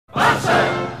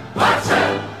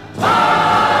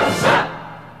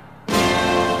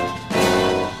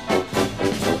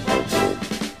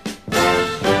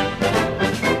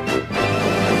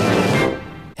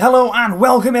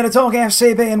Welcome here to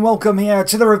Talkfcb and welcome here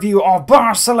to the review of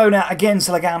Barcelona against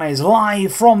Leganes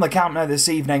live from the Camp Nou this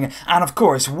evening. And of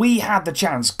course, we had the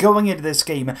chance going into this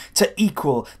game to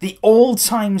equal the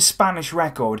all-time Spanish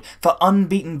record for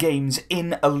unbeaten games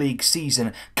in a league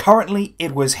season. Currently,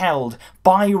 it was held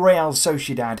by Real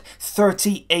Sociedad,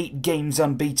 38 games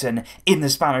unbeaten in the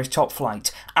Spanish top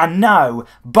flight. And now,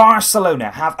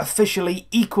 Barcelona have officially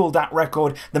equalled that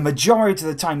record the majority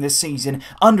of the time this season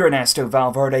under Ernesto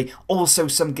Valverde. Also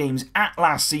some games at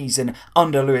last season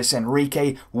under Luis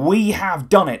Enrique. We have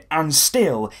done it, and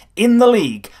still, in the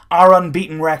league, our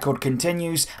unbeaten record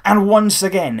continues, and once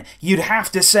again, you'd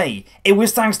have to say, it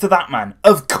was thanks to that man.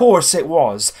 Of course it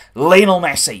was, Lionel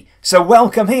Messi. So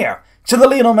welcome here to the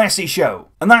Lionel Messi Show.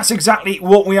 And that's exactly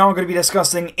what we are going to be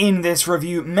discussing in this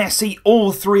review. Messi,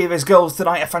 all three of his goals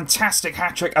tonight, a fantastic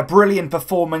hat-trick, a brilliant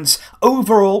performance.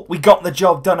 Overall, we got the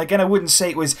job done. Again, I wouldn't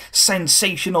say it was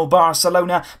sensational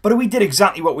Barcelona, but we did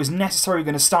exactly what was necessary. We're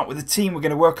going to start with the team, we're going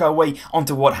to work our way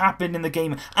onto what happened in the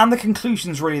game, and the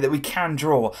conclusions really that we can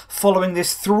draw following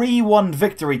this 3-1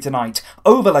 victory tonight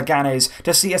over Leganes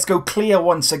to see us go clear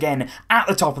once again at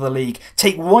the top of the league,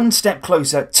 take one step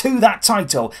closer to that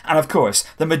title, and of course,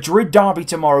 the Madrid derby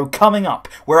tomorrow coming up,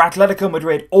 where Atletico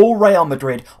Madrid or Real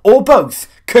Madrid, or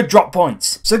both, could drop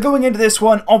points. So going into this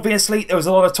one, obviously, there was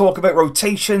a lot of talk about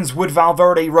rotations. Would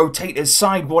Valverde rotate his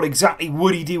side? What exactly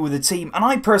would he do with the team? And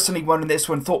I personally went in this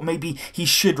one, thought maybe he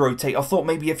should rotate. I thought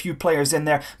maybe a few players in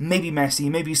there, maybe Messi,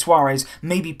 maybe Suarez,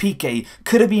 maybe Piqué,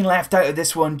 could have been left out of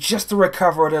this one just to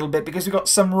recover a little bit, because we've got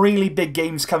some really big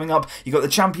games coming up. You've got the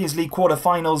Champions League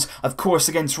quarter-finals, of course,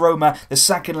 against Roma, the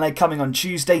second leg coming on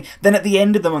Tuesday. Then at the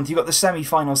end of the month, you've got the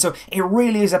semi-finals. So it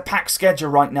really is a packed schedule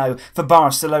right now for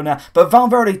Barcelona. But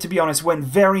Valverde, to be honest, went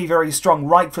very, very strong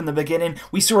right from the beginning.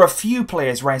 We saw a few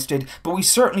players rested, but we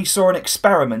certainly saw an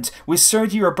experiment with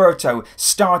Sergio Roberto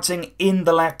starting in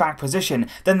the left-back position.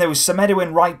 Then there was Semedo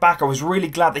in right-back. I was really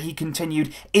glad that he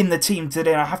continued in the team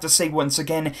today, and I have to say once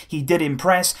again, he did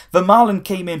impress. Vermaelen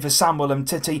came in for Samuel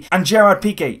Umtiti, and Gerard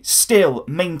Piqué still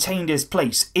maintained his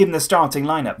place in the starting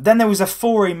lineup. Then there was a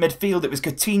four in midfield. It was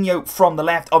Coutinho from the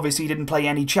left. Obviously, he didn't play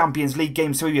any Champions League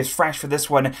games, so he was fresh for this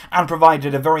one and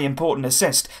provided a very important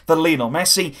assist for Lionel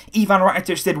Messi. Ivan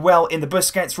Rakitic did well in the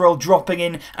Busquets role, dropping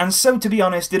in, and so, to be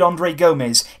honest, did Andre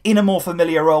Gomes in a more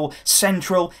familiar role,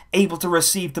 central, able to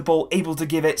receive the ball, able to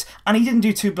give it, and he didn't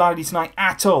do too badly tonight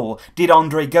at all, did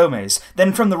Andre Gomes.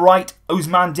 Then from the right,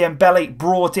 Ousmane Dembele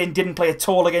brought in, didn't play at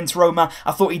all against Roma.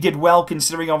 I thought he did well,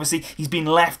 considering obviously he's been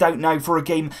left out now for a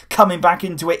game. Coming back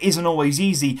into it isn't always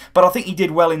easy, but I think he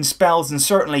did well in spells, and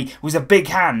certainly was a big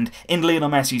hand in Lionel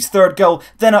Messi's third goal.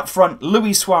 Then up front,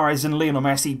 Luis Suarez and Lionel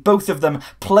Messi, both of them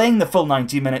playing the full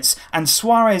 90 minutes, and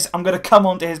Suarez, I'm going to come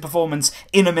on to his performance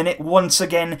in a minute. Once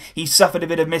again, he suffered a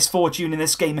bit of misfortune in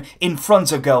this game in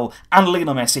front of goal, and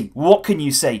Lionel Messi, what can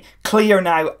you say? Clear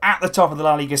now at the top of the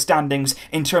La Liga standings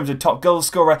in terms of top goal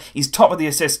scorer. He's top of the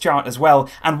assist chart as well,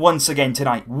 and once again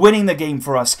tonight, winning the game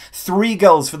for us. 3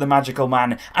 goals for the magical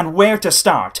man, and where to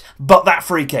start but that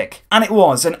free kick. And it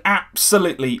was an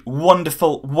absolutely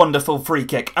wonderful, wonderful free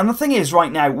kick. And the thing is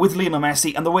right now, with Lionel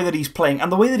Messi and the way that he's playing,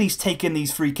 and the way that he's taken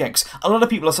these free kicks, a lot of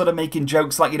people are sort of making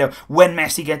jokes like, you know, when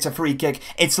Messi gets a free kick,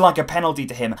 it's like a penalty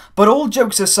to him. But all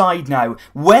jokes aside now,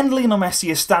 when Lionel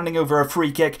Messi is standing over a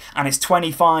free kick and it's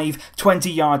 25, 20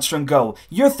 yards from goal,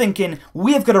 you're thinking,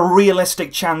 we've got a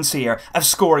realistic chance here of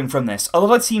scoring from this. A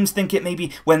lot of teams think it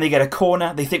maybe when they get a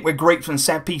corner, they think we're great from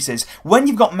set pieces. When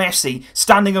you've got Messi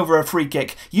standing over a free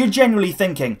kick, you're generally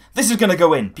thinking, this is going to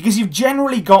go in, because you've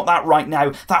generally got that right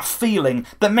now, that feeling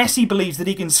that Messi believes that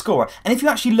he can score. And if you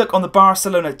actually look on the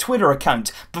Barcelona Twitter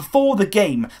account, before the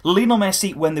game, Lionel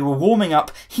Messi, when they were warming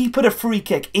up, he put a free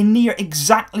kick in near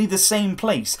exactly the same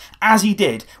place as he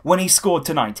did when he scored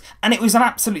tonight. And it was an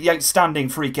absolutely outstanding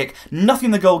free kick.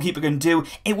 Nothing the goalkeeper can do.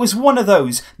 It was one of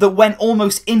those that went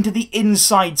almost into the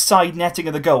inside side netting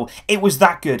of the goal. It was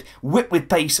that good. Whip with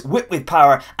pace, whip with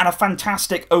power, and a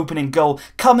fantastic opening goal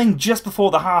coming just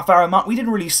before the half-hour mark. We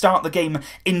didn't really start the game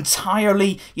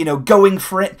entirely, you know, going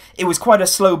for it. It was quite a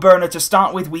slow burner to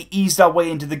start with. We eased our way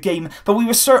into the game, but we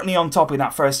were certainly on top in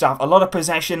that first half. A lot of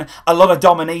possession, a lot of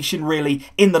domination really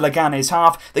in the Leganes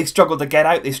half. They struggled to get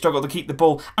out, they struggled to keep the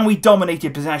ball, and we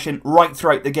dominated possession right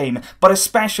throughout the game, but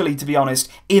especially, to be honest,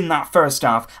 in that first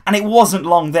half. And it wasn't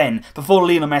long then before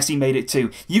Lionel Messi made it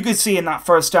too. You could see in that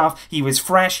first half, he was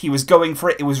fresh, he was going for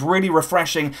it. It was really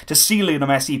refreshing to see Lionel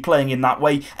Messi playing in that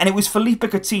way, and it was Felipe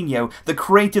Coutinho that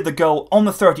created the goal on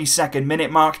the 32nd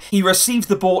minute mark. He received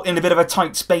the ball in a bit of a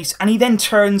tight space. space, and he then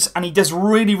turns and he does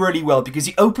really, really well because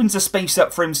he opens the space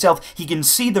up for himself. He can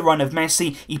see the run of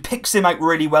Messi. He picks him out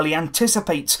really well. He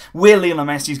anticipates where Lionel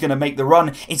Messi is going to make the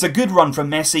run. It's a good run from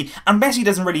Messi, and Messi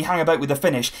doesn't really hang about with the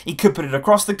finish. He could put it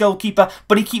across the goalkeeper,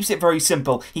 but he keeps it very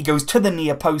simple. He goes to the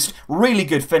near post. Really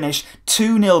good finish.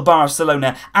 2-0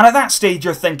 Barcelona. And at that stage,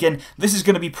 you're thinking, this is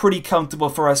going to be pretty comfortable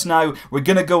for us now. We're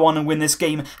going to go on and win this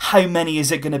game. How many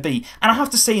is it going to be? And I have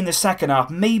to say, in the second half,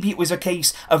 maybe it was a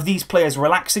case of these players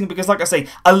relaxing, because like I say,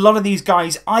 a lot of these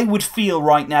guys, I would feel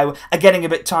right now, are getting a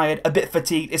bit tired, a bit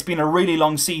fatigued. It's been a really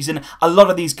long season. A lot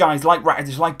of these guys, like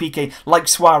Rakitic, like Piqué, like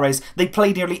Suarez, they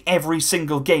played nearly every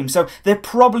single game, so they're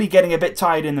probably getting a bit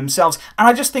tired in themselves. And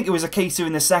I just think it was a case of,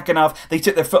 in the second half, they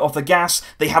took their foot off the gas,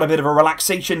 they had a bit of a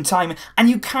relaxation time, and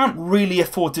you can't really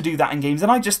afford to do that in games.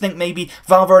 And I just think maybe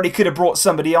Valverde could have brought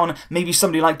somebody on, maybe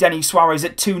somebody like Denis Suarez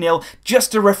at 2-0,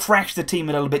 just to refresh the team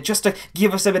a little bit, just to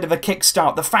give us a bit of a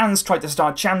kickstart. The fans tried to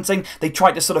start chanting, they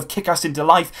tried to sort of kick us into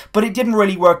life, but it didn't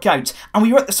really work out. And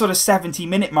we were at the sort of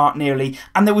 70-minute mark nearly,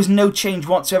 and there was no change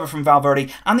whatsoever from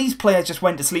Valverde, and these players just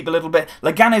went to sleep a little bit.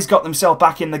 Leganés got themselves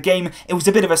back in the game. It was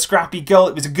a bit of a scrappy goal.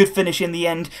 It was a good finish in the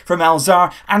end from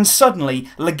Elzar, and suddenly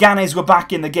Leganés were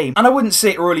back in the game. And I wouldn't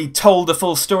say it really told the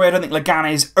full story. I don't think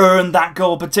Leganés earned that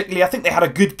goal particularly. I think they had a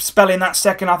good spell in that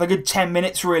second half, a good 10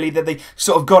 minutes really, that they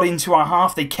sort of got into our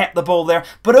half. They kept the ball there,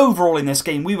 but overall in this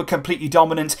game we were completely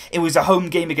dominant. It was a home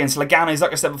game against Leganés.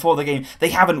 Like I said before the game, they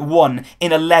haven't won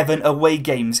in 11 away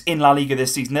games in La Liga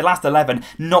this season. Their last 11,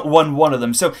 not won one of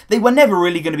them, so they were never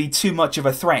really going to be too much of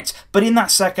a threat. But in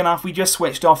that second half we just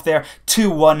switched off there,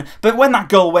 2-1. But when that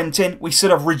goal went in, we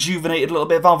sort of rejuvenated a little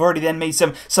bit. Valverde then made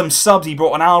some subs. He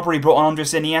brought on Alba, he brought on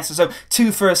Andres Iniesta, so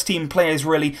two first team players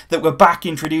really that were back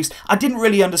introduced. I didn't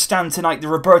really understand tonight the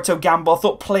Roberto gamble. I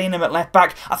thought playing him at left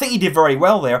back, I think he did very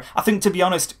well there. I think, to be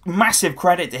honest, massive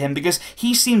credit to him, because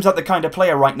he seems like the kind of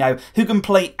player right now who can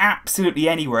play absolutely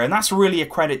anywhere, and that's really a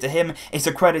credit to him. It's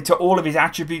a credit to all of his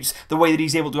attributes, the way that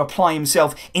he's able to apply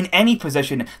himself in any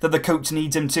position that the coach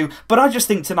needs him to. But I just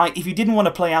think tonight, if you didn't want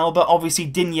to play Alba, obviously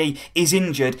Digne is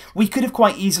injured, we could have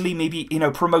quite easily maybe, you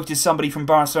know, promoted somebody from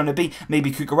Barcelona B,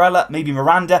 maybe Cucurella, maybe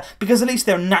Miranda, because at least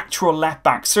they're natural left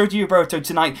backs. Sergio Roberto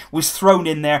tonight was thrown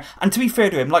in there, and to be fair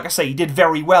to him, like I say, he did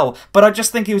very well, but I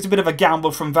just think it was a bit of a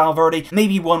gamble from Valverde.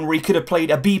 Maybe one where he could have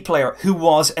played a B player who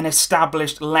was an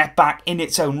established left back in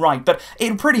its own right, but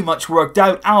it pretty much worked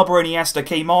out. Alba and Iniesta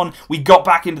came on, we got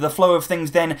back into the flow of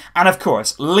things then, and of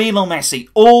course, Lionel Messi,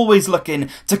 always looking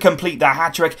to complete that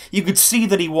hat-trick. You could see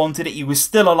that he wanted it, he was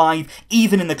still alive,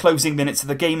 even in the closing minutes of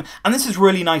the game, and this is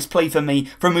really nice play for me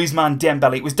from Ousmane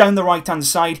Dembele. It was down the right-hand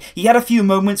side, he had a few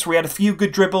moments where he had a few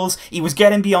good dribbles, he was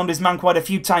getting beyond his man quite a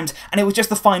few times, and it was just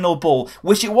the final ball,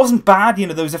 which it wasn't bad. You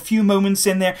know, there was a few moments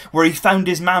in there where he found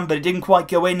his man, but it didn't quite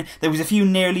go in. There was a few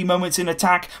nearly moments in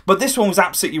attack, but this one was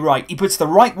absolutely right. He puts the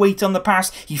right weight on the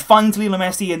pass, he finds Lionel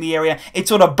Messi in the area, it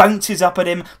sort of bounces up at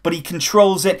him, but he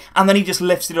controls it, and then he just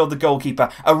lifts it on the goalkeeper.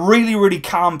 A really, really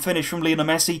calm finish from Lionel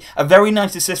Messi, a very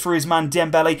nice assist for his man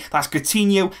Dembele. That's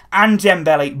Coutinho and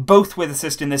Dembele, both with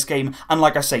assists in this game, and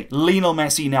like I say, Lionel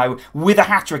Messi now with a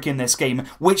hat-trick in this game,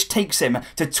 which takes him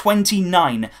to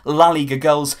 29 La Liga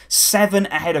goals, 7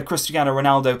 ahead of Cristiano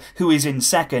Ronaldo, who is in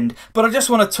second. But I just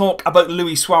want to talk about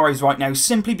Luis Suarez right now,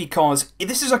 simply because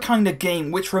this is a kind of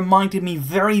game which reminded me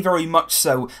very, very much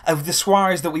so of the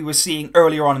Suarez that we were seeing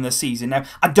earlier on in the season. Now,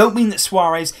 I don't mean that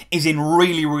Suarez is in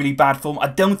really, really bad form. I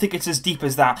don't think it's as deep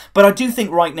as that, but I do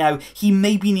think right now he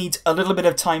maybe needs a little bit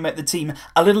of time at the team,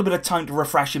 a little bit of time to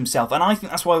refresh himself, and I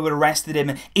think that's why we rested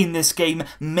him in this game.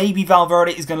 Maybe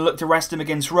Valverde is going to look to rest him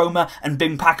against Roma and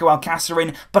bring Paco Alcácer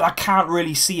in, but I can't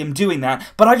really see him doing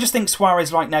that. But I just think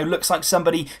Suarez right now looks like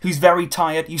somebody who's very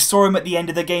tired. You saw him at the end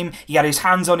of the game, he had his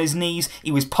hands on his knees,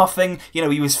 he was puffing, you know,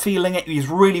 he was feeling it, he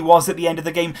really was at the end of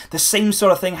the game. The same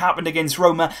sort of thing happened against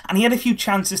Roma, and he had a few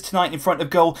chances tonight in front of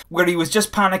goal where he was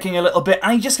just panicking a little bit,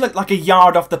 and he just looked like a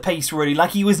yard off the pace really,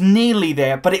 like he was nearly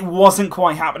there, but it wasn't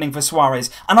quite happening for Suarez.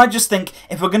 And I just think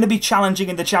if we're going to be challenging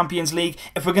in the Champions League,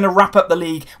 if we're going to wrap up the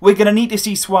league, we're going to need to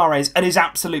see Suarez at his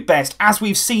absolute best, as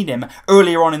we've seen him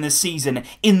earlier on in this season,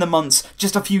 in the months,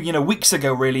 just a few, you know, weeks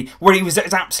ago really, where he was at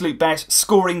his absolute best,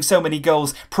 scoring so many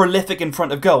goals, prolific in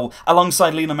front of goal,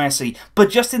 alongside Lionel Messi. But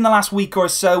just in the last week or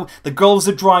so, the goals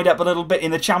have dried up a little bit.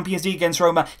 In the Champions League against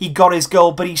Roma, he got his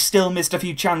goal, but he still missed a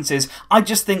few chances. I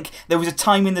just think there was a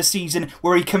time in the season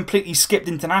where he completely skipped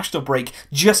international break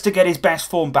just to get his best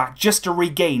form back, just to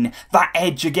regain that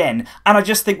edge again. And I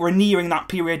just think we're nearing that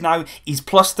period now. He's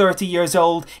plus 30 years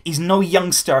old, he's no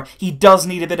youngster, he does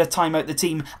need a bit of time out the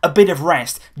team, a bit of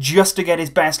rest, just to get his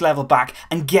best level back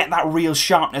and get that real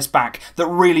sharpness back that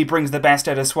really brings the best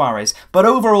out of Suarez. But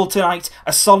overall overall tonight,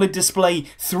 a solid display,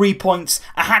 3 points,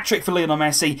 a hat-trick for Lionel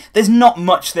Messi. There's not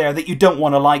much there that you don't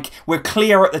want to like. We're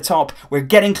clear at the top, we're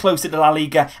getting closer to La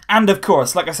Liga, and of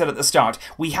course, like I said at the start,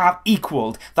 we have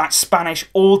equalled that Spanish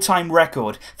all-time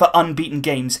record for unbeaten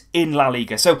games in La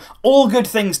Liga. So all good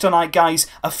things tonight, guys.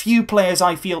 A few players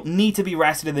I feel need to be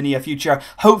rested in the near future.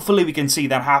 Hopefully we can see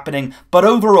that happening, but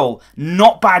overall,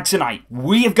 not bad tonight.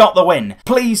 We have got the win.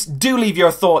 Please do leave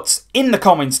your thoughts in the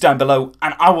comments down below,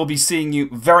 and I will be seeing you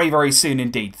very, very soon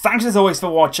indeed. Thanks as always for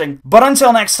watching, but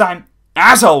until next time,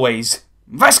 as always,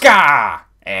 Vesca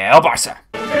El Barça!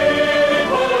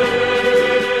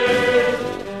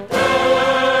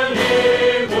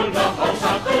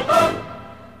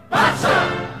 Barça,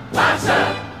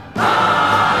 Barça,